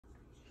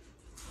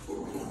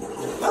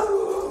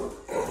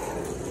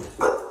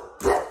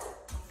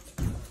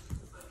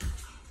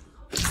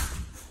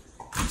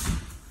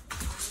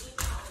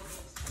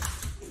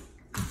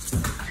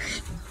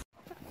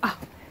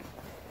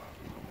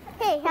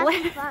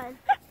on.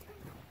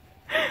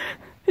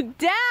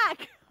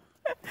 Dak!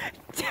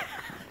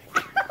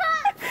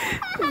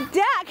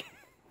 Dak!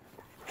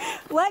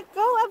 Let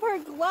go of her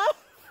glove!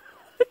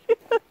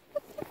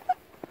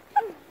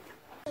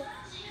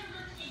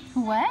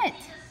 What?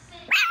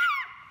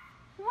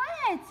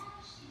 What?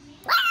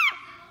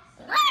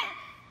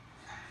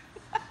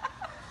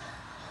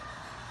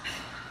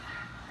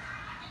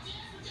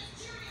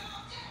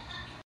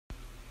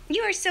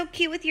 You are so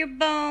cute with your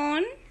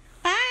bone.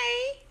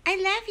 Bye. I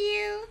love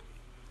you.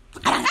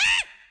 Ah!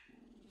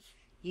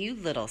 You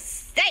little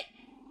snake.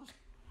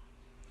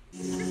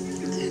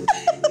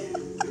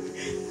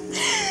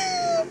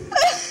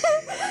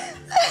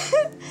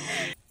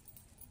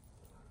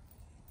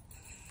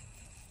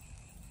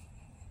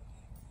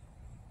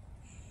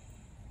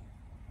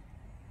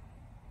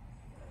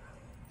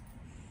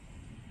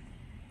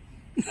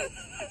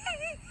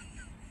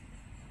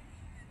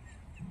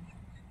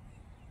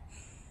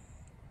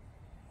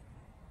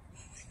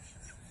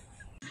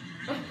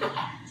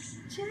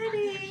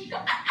 Jenny!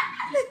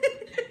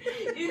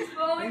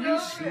 Are you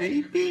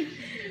sleepy?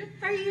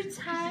 Are you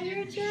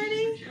tired,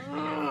 Jenny?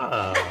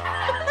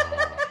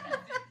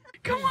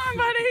 Come on,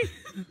 buddy.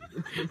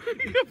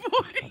 Good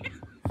boy.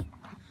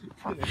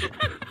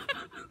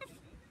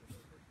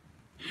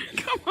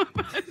 Come on,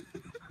 bud.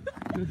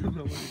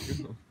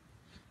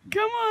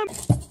 Come on.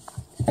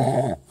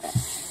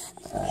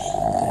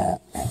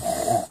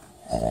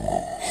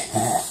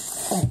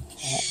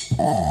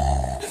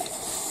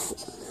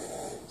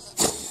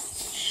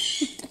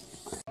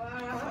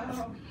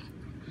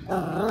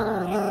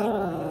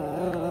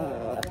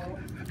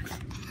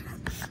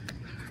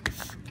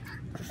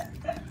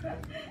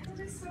 That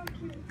is so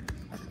cute.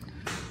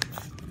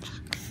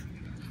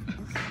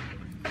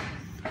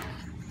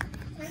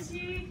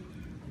 Reggie.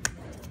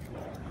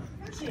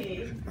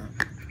 Reggie.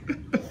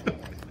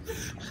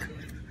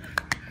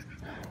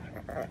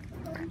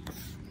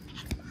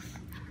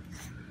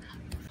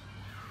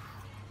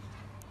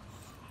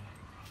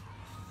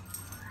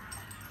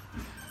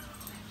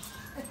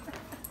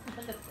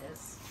 Look at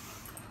this.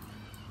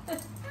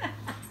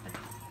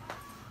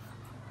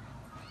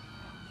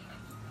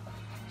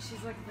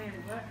 She's like, man,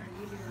 what are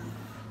you doing?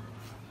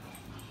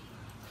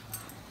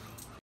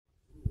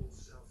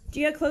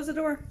 Gia, close the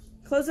door.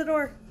 Close the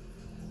door.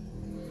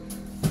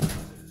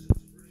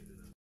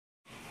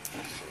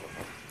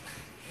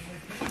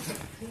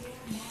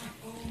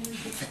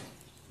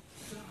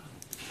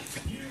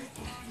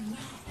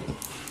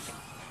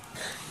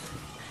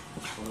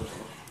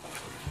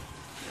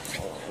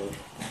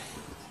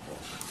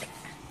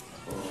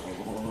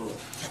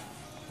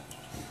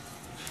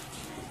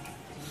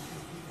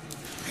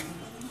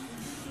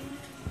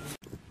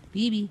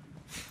 Baby.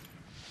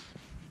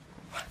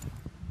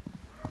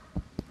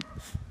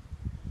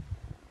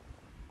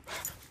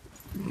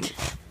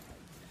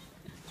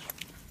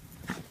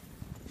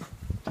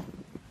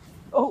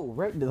 Oh,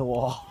 right into the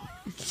wall.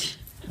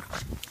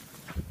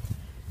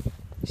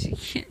 She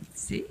can't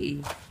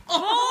see.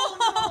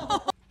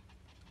 Oh!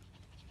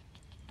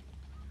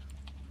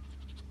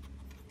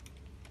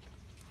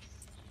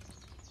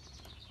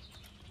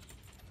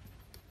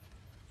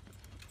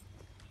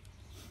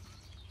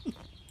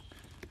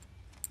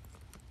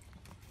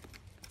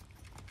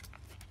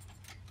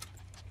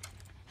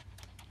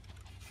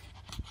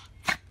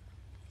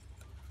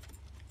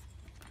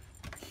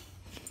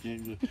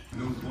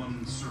 No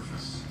one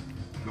surface,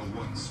 no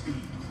one speed,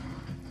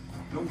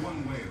 no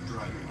one way of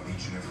driving on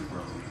each and every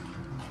road.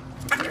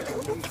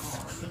 There's one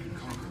car that can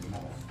conquer them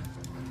all.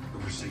 The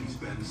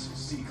Mercedes-Benz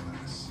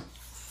C-Class.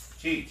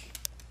 Cheech.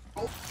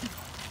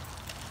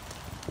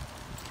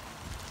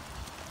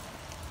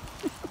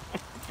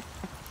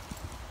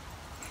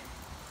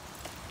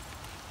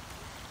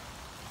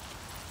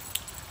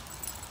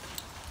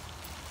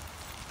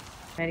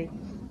 Ready?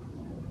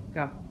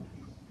 Go.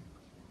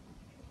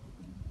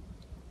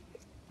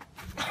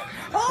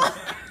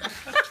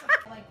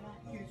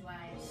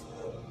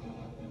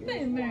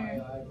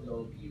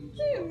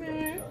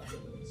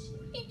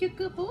 You're a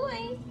good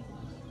boy.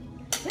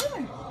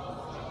 Boomer.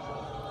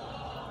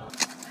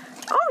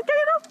 Oh, there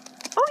you go.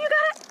 Oh, you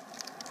got it.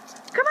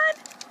 Come on.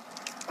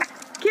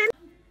 Kid.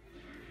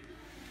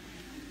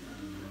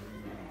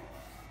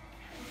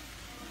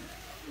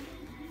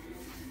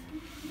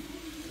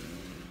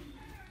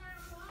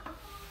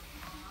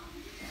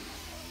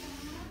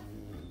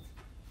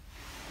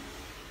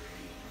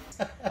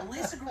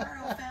 Elisa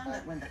Guerrero found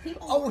that when the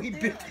people Oh, were he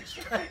there, bit his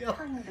tail.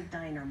 when the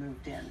diner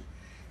moved in.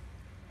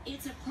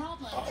 It's a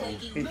problem Oh,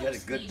 plaguing he got a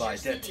most good major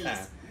bite that cities.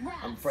 time.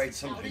 I'm afraid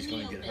somebody's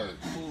going to get hurt.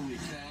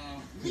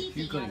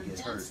 You're going to get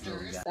hurt, little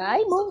guy.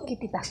 Diamond, ¿qué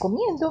te estás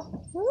comiendo?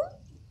 ¿Mm?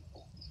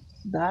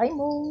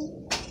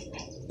 Diamond,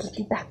 ¿qué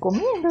te estás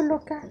comiendo,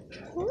 loca?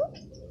 ¿Mm?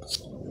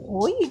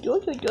 Oye,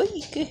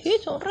 ¿qué es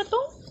eso, un ratón?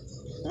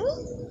 ¿Mm?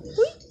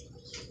 Uy.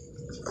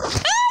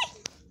 ¡Ay!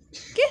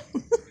 ¿Qué?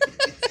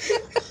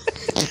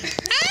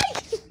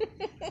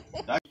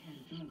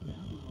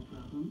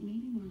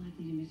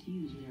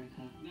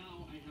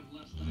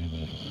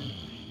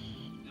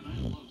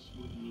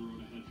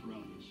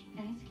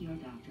 Ask your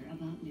doctor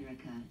about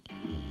Lyrica.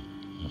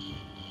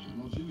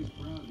 Well, Jimmy's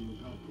proud he'll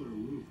help put a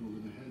roof over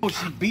the head. Oh,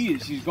 she beat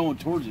it. She's going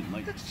towards it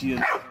like she is.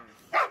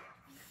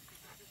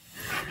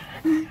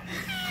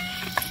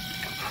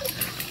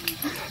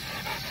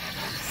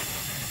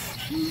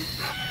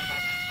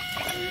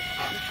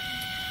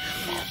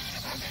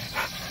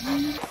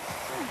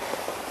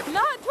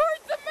 Not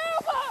towards the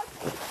mailbox!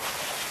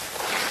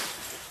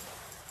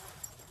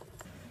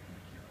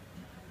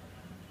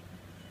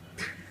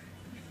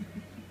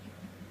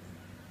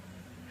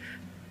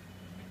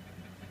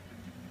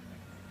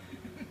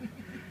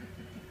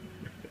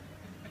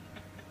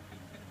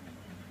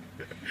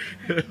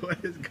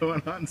 What is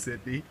going on,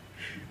 Sydney?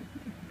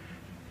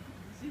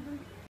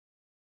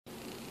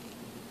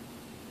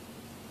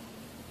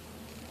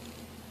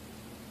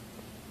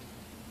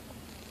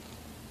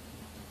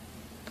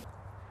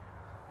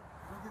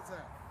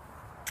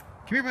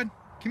 Come here, bud.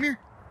 Come here.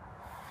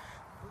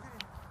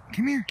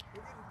 Come here.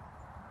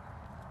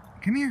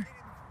 Come here.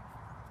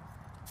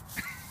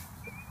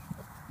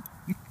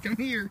 Come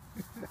here.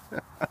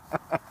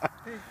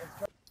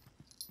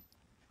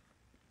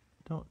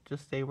 Don't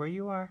just stay where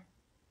you are.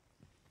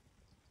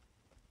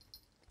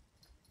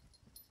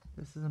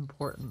 This is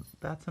important.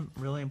 That's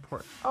really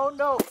important. Oh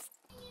no!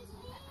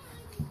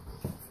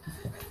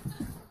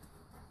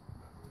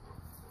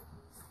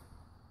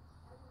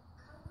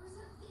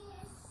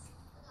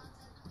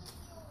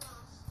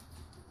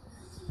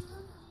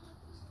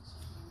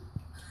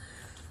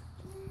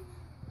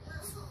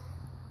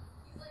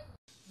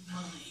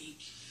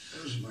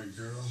 There's my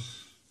girl.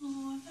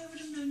 Oh, if I would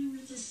have known you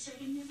were this sick,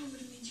 I never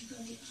would have made you go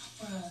to the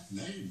opera.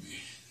 Maybe.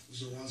 It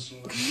was a once in a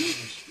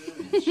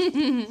lifetime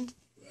experience.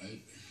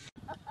 Right?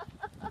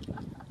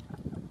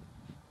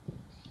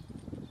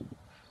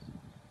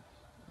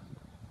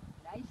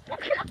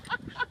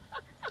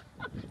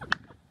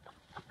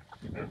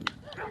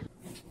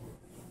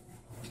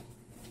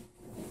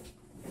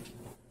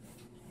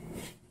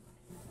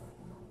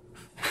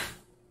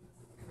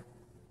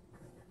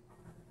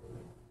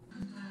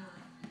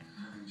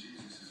 Having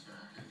Jesus is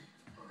back and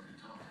already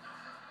talking.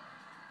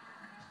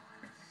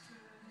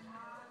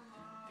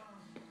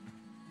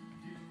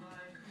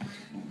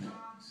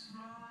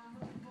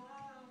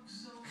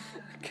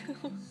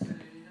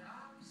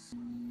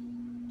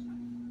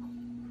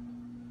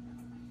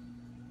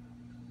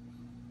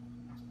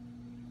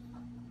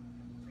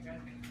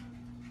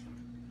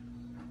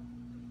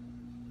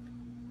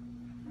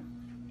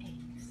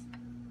 Eggs.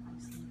 I'm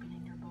sleeping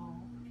in your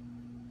bowl.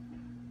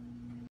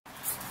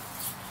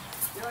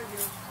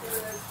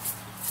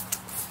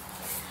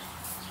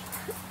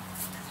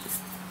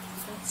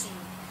 Let's see.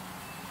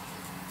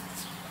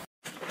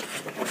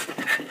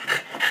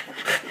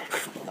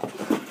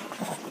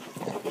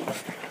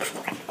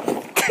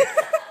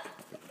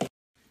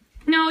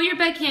 No, your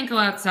bed can't go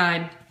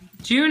outside.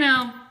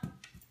 Juno.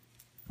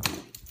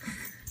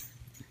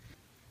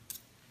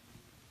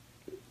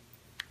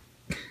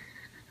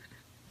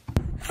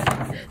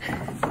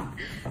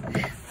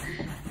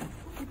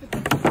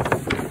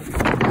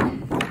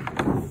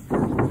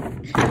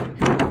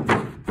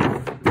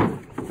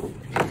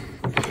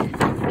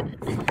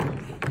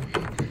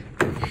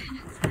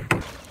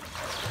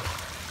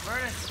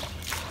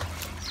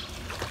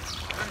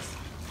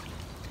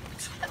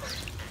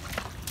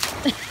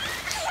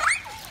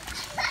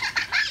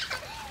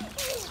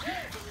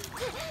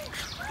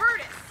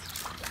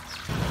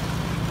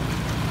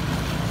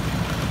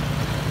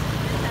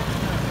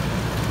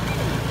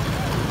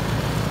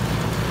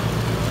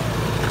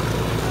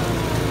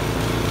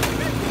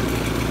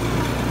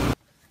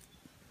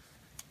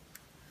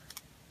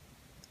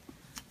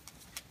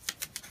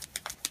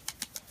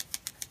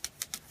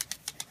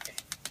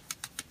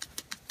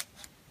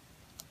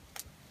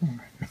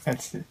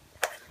 That's it.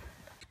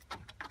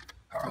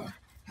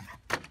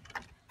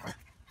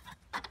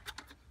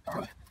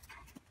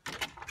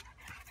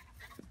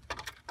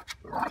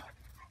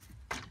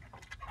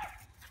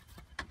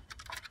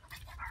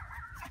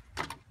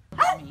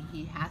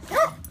 He has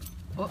to.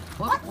 Whoop,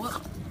 whoop,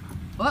 whoop.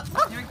 Whoop,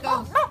 there it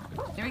goes.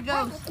 There he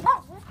goes.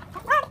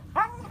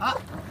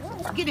 Up.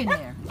 Get in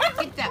there.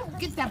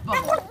 Get that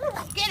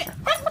bubble. Get it.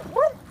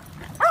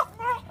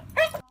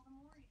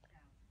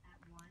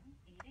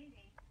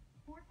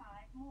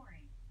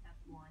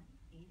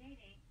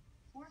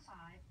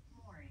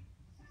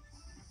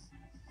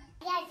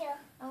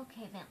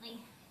 Okay, Bentley.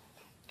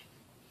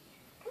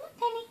 Come on,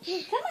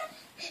 Penny. Come on.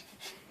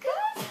 Come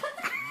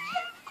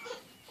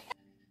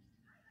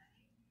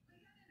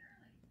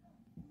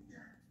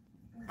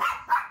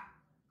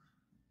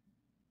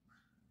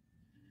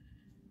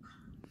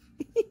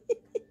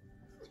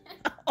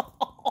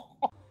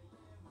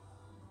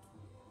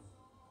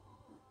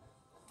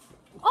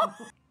on.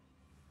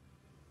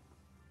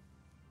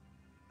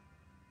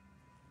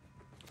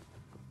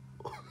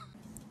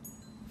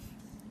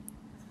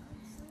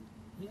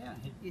 Yeah,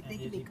 You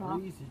think he'd be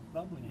coughing? He's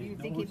bubbling. You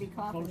think he'd be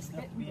coughing and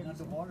spitting? Being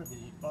underwater, that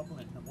he's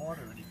bubbling in the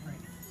water and he's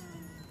drinking.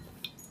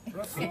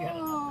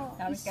 Oh,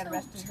 now he's got to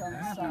rest his on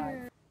the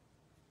side.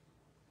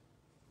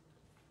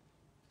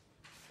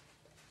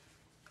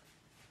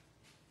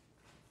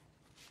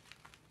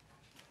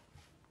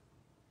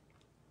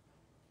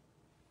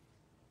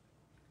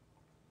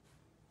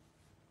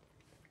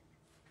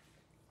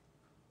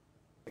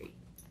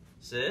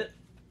 Sit.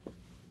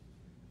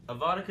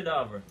 Avada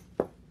Kedavra.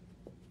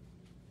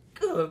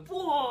 Good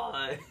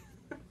boy.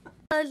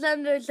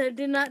 So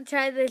do not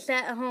try this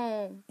at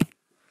home.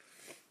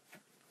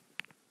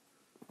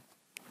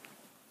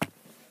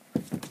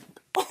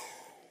 Come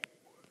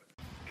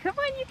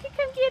on, you can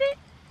come get it.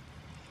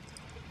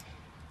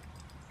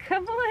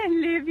 Come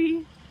on,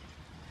 Libby.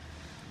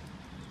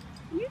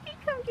 You can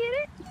come get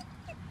it.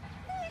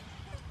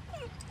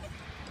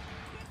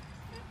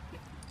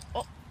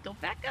 Oh,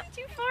 don't back up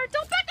too far.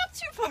 Don't back up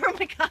too far. Oh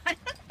my God.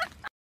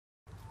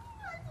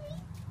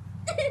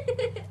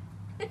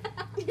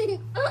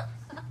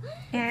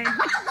 And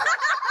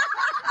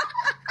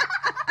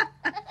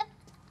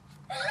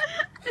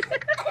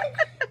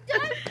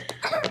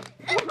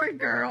poor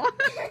girl.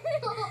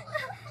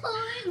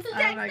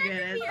 Oh my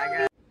goodness.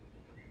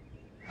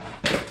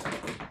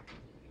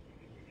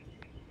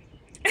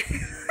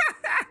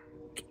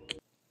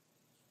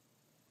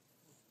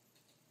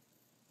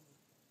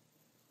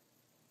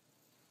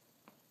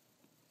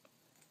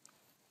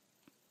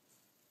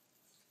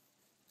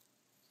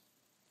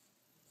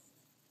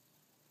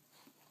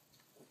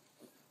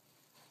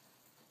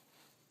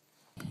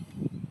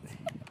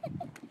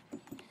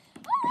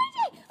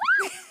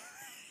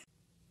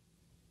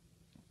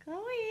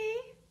 Chloe.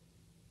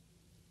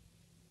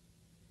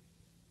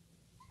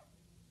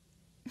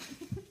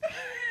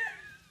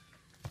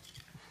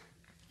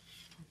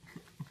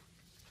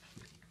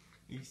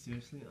 Are you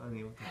seriously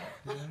unable to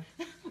walk today?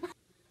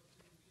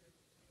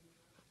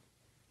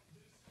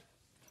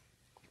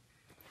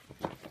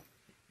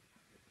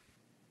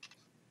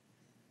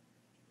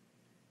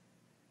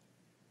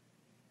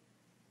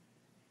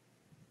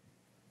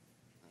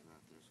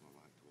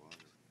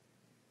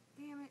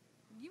 Damn it,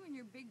 you and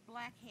your big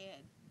black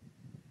head.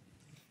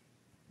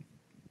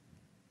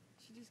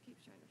 She just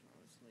keeps trying to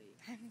fall asleep.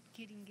 I'm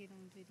getting it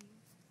on video.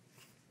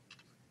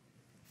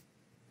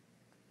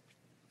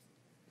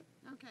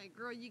 Okay,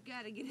 girl, you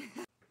gotta get it.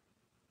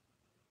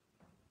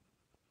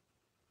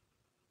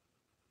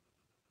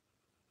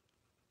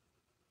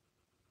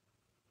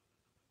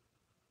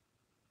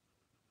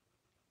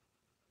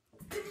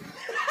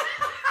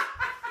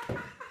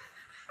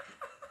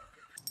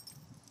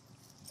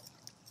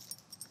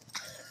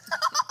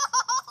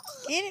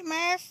 Get it,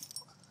 Murph.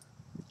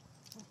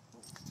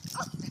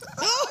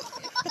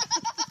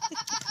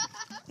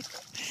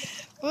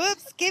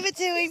 Whoops, give it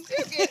to him.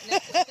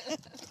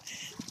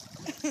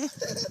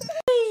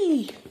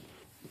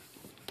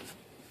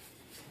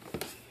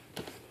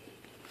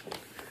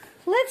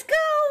 Let's go.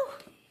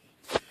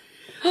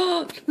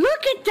 Oh,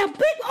 look at the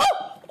big,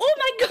 oh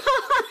my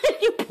God,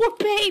 you poor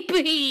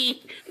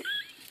baby.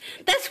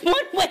 That's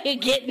one way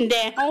of getting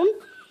down.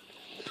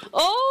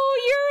 Oh,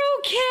 you're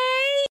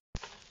okay.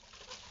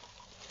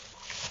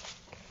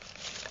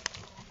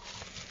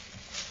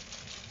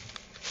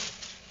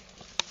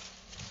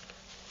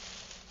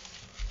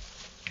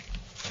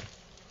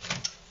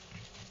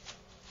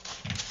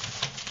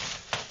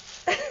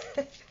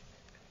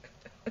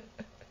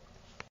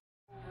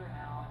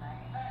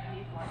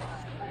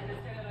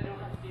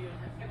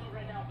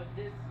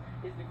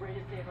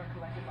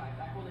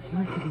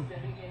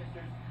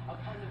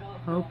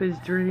 Hope is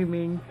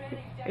dreaming,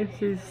 and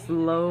she's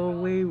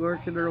slowly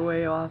working her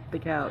way off the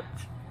couch.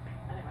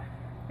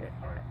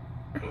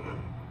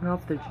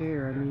 Off the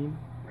chair, I mean.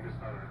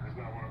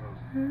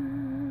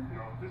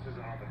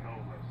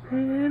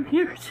 And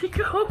here she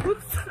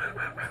goes.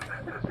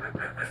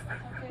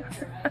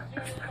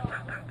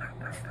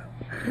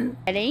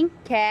 Ready?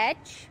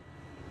 Catch.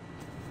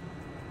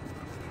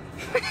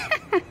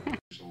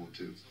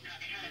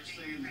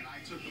 Saying that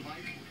I took the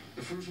bike.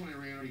 The first one I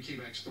ran out, he came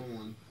back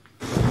stolen.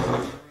 We're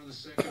on the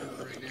second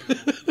one right now.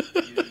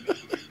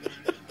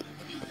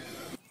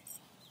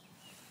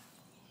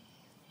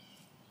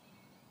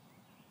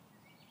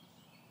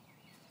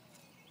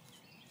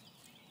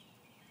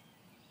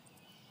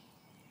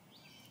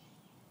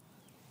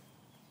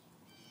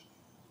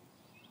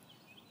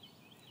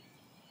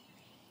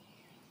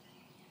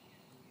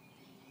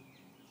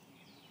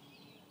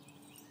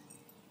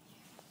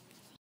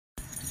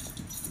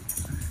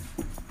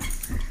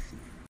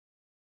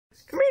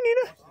 Come here,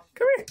 Nina.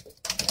 Come here.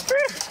 Come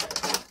here.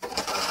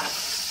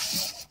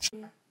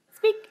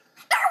 speak.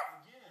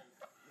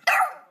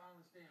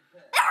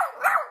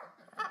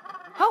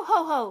 Ho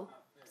ho ho.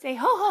 Say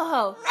ho ho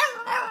ho.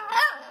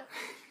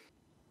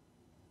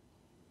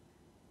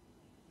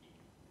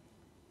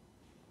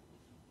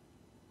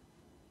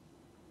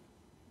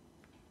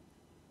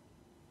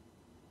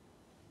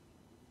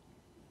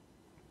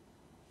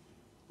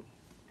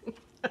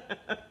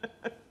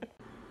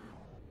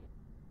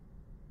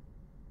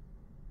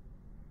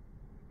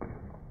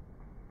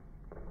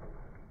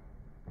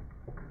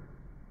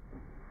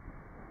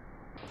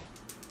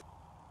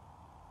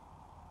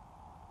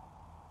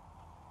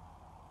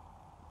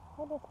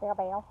 Hey, Miss Bell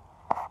Bell.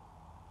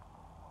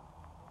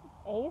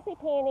 Easy,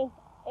 Penny.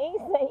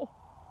 Easy.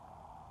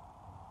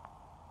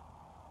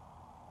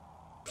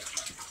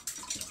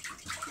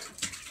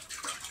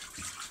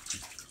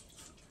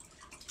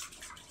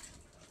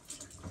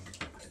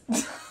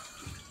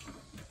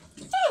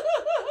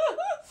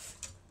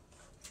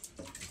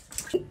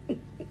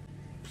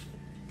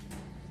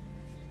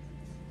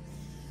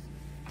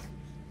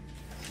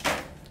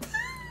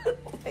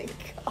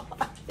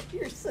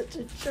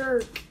 such a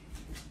jerk.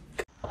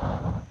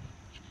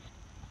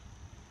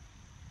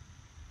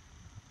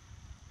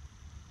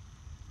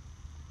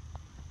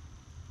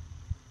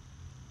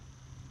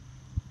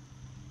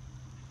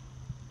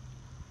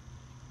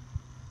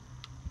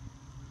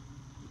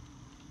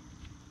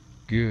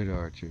 Good,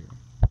 Archer.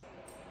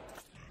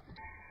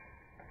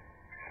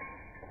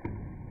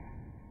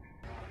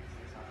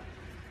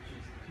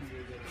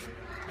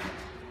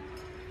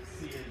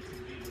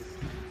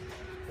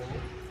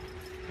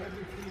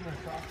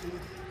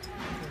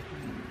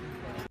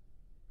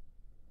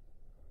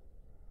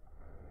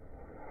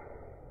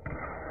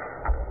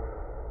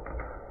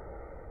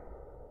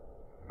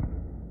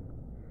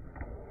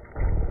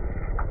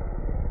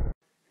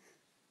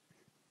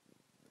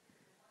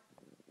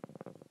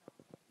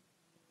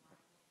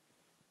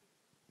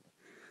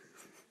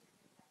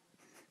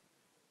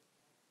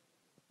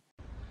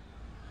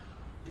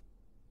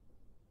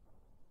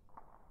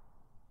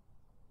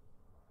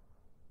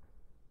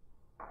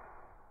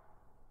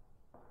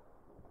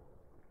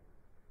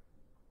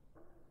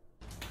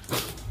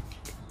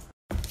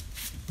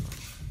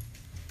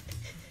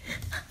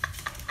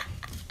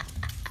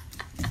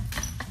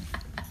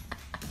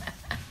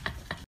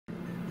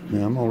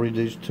 Now I'm going to read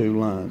these two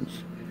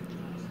lines.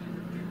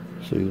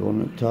 See the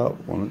one at the top,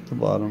 one at the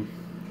bottom.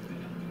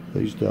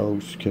 These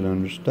dogs can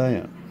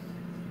understand.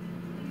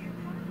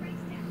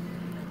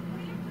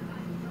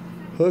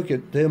 Look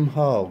at them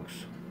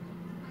hogs.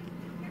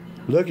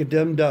 Look at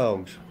them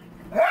dogs.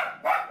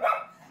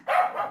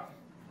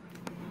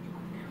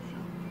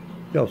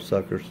 Y'all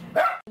suckers.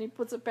 And he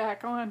puts it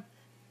back on.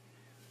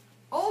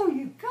 Oh,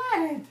 you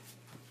got it.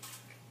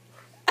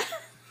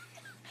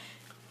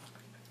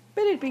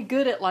 Bet he'd be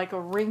good at like a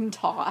ring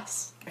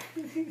toss.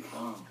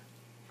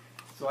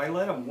 So I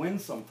let him win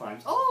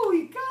sometimes. Oh,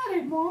 you got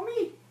it,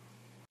 Mommy.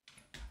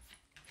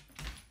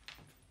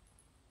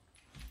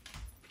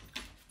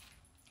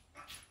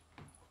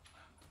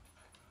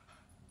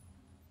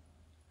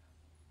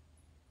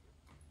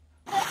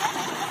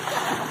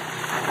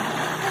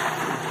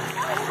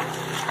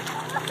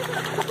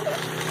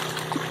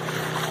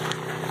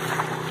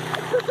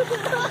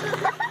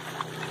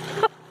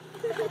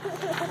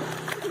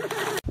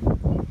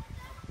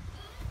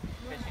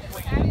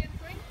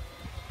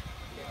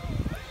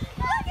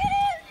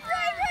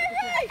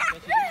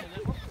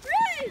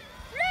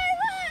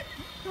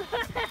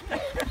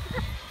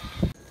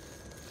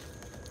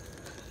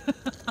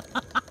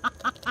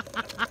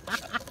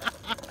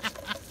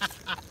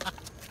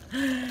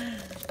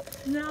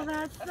 Now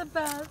that's the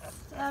best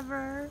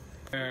ever.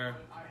 I have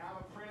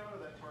a printout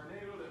of that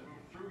tornado that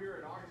moved through here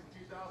in August of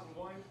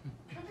 2001.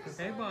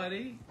 Hey,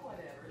 buddy.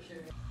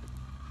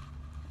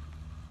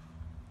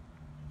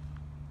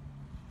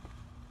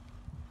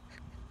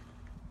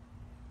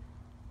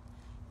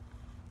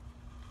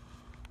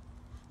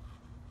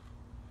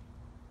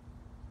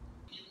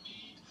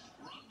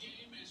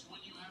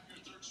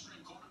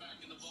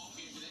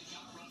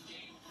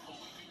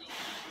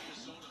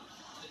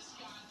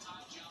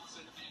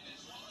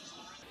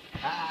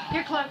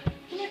 Here, Cliff.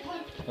 Come here,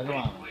 Cliff. Look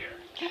around.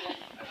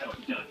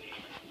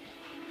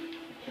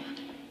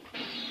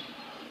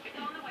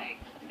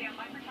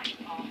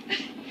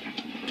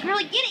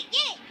 Girlie, get it,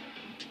 get it!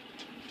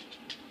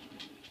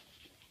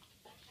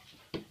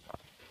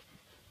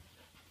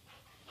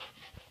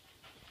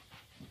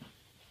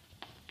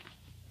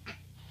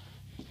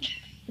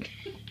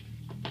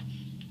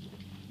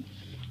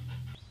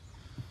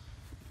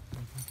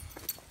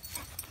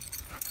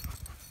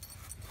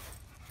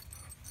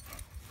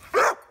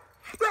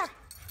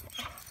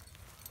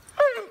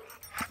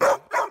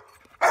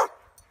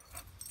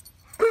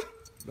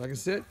 I can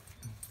sit.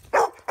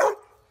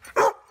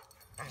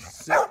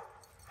 Sit.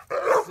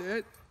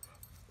 Sit.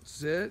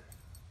 Sit.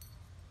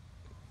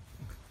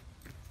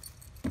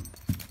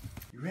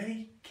 You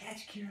ready?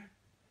 Catch, Kira.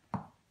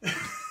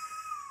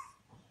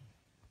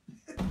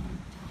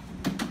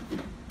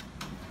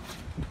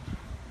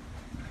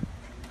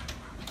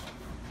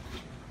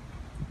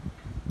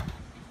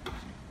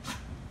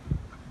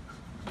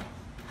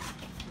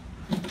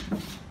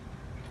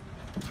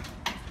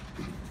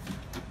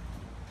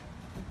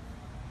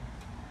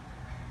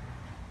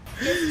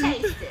 Just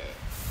taste it.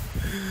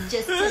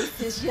 Just taste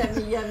this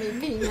yummy, yummy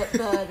peanut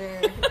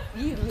butter.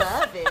 You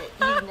love it.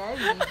 You know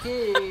you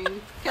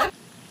do. Come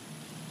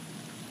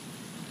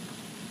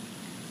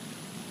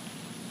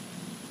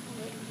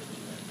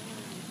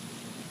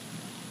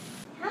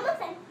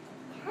Hamilton,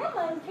 come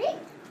on, drink.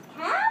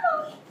 Come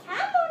on,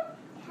 Hamilton.